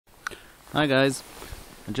Hi guys,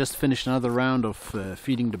 I just finished another round of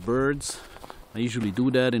feeding the birds. I usually do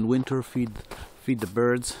that in winter, feed the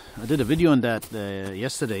birds. I did a video on that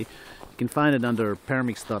yesterday. You can find it under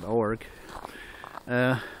paramix.org.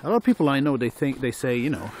 A lot of people I know, they say, you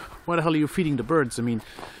know, why the hell are you feeding the birds? I mean,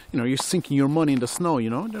 you know, you're sinking your money in the snow, you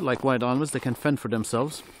know. They're like wild animals, they can fend for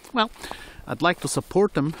themselves. Well, I'd like to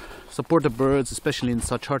support them, support the birds, especially in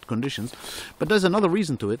such hard conditions. But there's another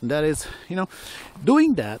reason to it, and that is, you know,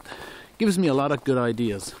 doing that gives me a lot of good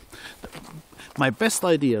ideas. My best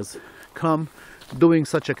ideas come doing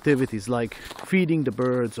such activities like feeding the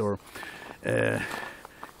birds, or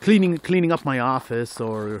cleaning up my office,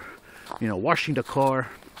 or, you know, washing the car.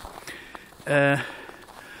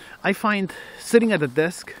 I find sitting at a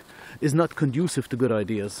desk is not conducive to good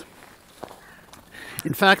ideas.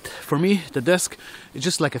 In fact, for me, the desk is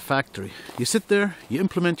just like a factory. You sit there, you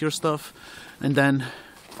implement your stuff, and then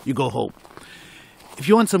you go home. If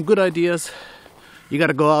you want some good ideas, you got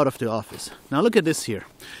to go out of the office. Now look at this here.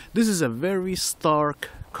 This is a very stark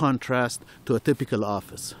contrast to a typical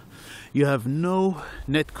office. You have no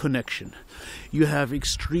net connection. You have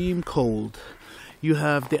extreme cold. You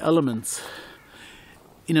have the elements.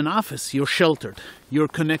 In an office, you're sheltered, you're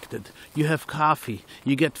connected, you have coffee,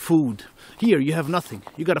 you get food. Here, you have nothing.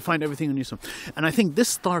 You got to find everything on your own. And I think this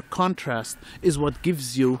stark contrast is what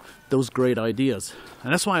gives you those great ideas.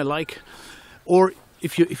 And that's why I like, or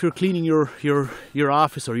if you're cleaning your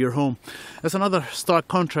office or your home, that's another stark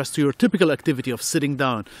contrast to your typical activity of sitting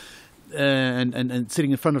down and sitting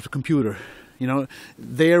in front of the computer. You know,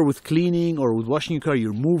 there with cleaning or with washing your car,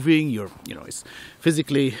 you're moving, you know, it's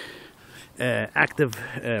physically active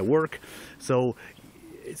work, so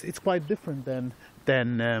it's quite different than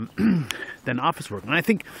office work. And I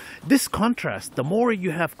think this contrast, the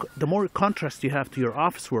more contrast you have to your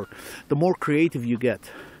office work, the more creative you get.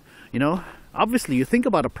 You know, obviously you think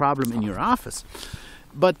about a problem in your office,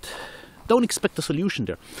 but don't expect a solution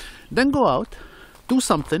there. Then go out, do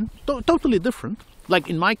something totally different, like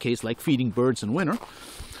in my case, like feeding birds in winter,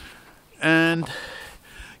 and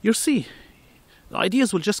you'll see the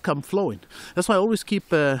ideas will just come flowing. That's why I always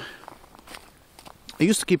keep I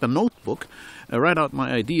used to keep a notebook, write out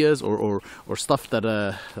my ideas or stuff that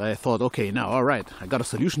I thought, okay, now, all right, I got a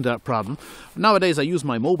solution to that problem. Nowadays I use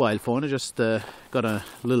my mobile phone. I just got a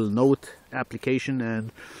little note application,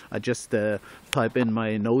 and I just type in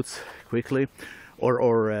my notes quickly,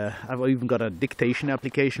 or I've even got a dictation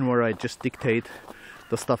application where I just dictate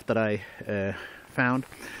the stuff that I found.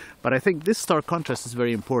 But I think this stark contrast is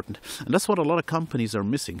very important, and that's what a lot of companies are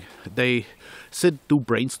missing. They do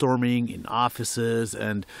brainstorming in offices,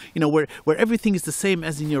 and you know, where everything is the same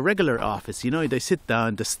as in your regular office. You know, they sit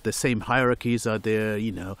down, the same hierarchies are there,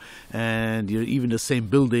 you know, and you're even the same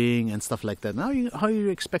building and stuff like that. Now, how you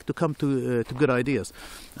expect to come to good ideas?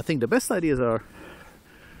 I think the best ideas are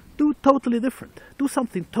do totally different. Do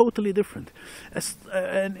something totally different.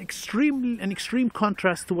 An extreme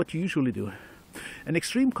contrast to what you usually do. An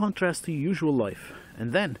extreme contrast to your usual life,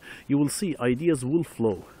 and then you will see ideas will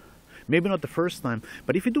flow. Maybe not the first time,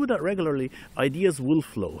 but if you do that regularly, ideas will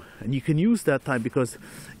flow, and you can use that time. Because,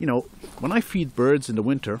 you know, when I feed birds in the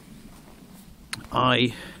winter,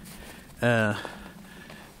 I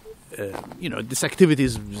you know, this activity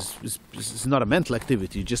is not a mental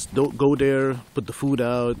activity. You just don't go there, put the food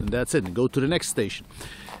out, and that's it, and go to the next station.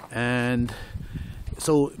 And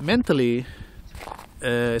so mentally,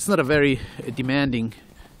 it's not a very demanding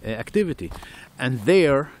activity, and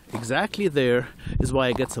exactly there is why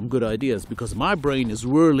I get some good ideas, because my brain is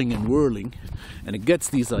whirling and whirling and it gets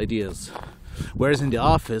these ideas. Whereas in the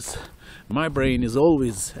office, my brain is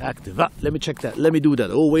always active. Let me check that, let me do that,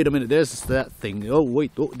 oh wait a minute, there's that thing, oh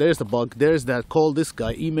wait, oh, there's the bug, there's that, call this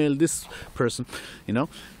guy, email this person, you know.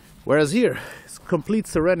 Whereas here, it's complete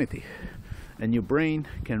serenity, and your brain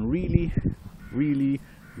can really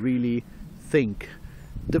think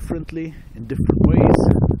differently, in different ways,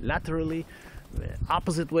 laterally,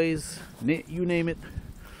 opposite ways, you name it.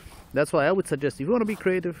 That's why I would suggest, if you want to be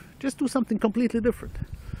creative, just do something completely different.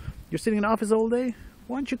 You're sitting in the office all day,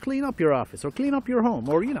 why don't you clean up your office, or clean up your home,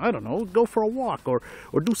 or, you know, I don't know, go for a walk, or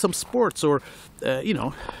do some sports, or you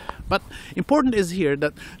know. But important is here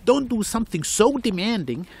that don't do something so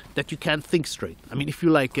demanding that you can't think straight. I mean, if you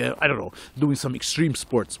like, I don't know, doing some extreme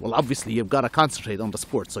sports, well, obviously you've got to concentrate on the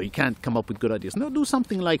sport, so you can't come up with good ideas. No, do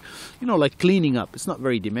something like, you know, like cleaning up. It's not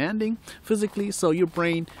very demanding physically, so your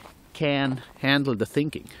brain can handle the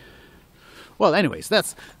thinking. Well, anyways,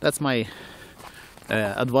 that's my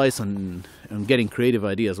advice on getting creative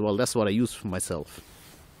ideas. Well, that's what I use for myself.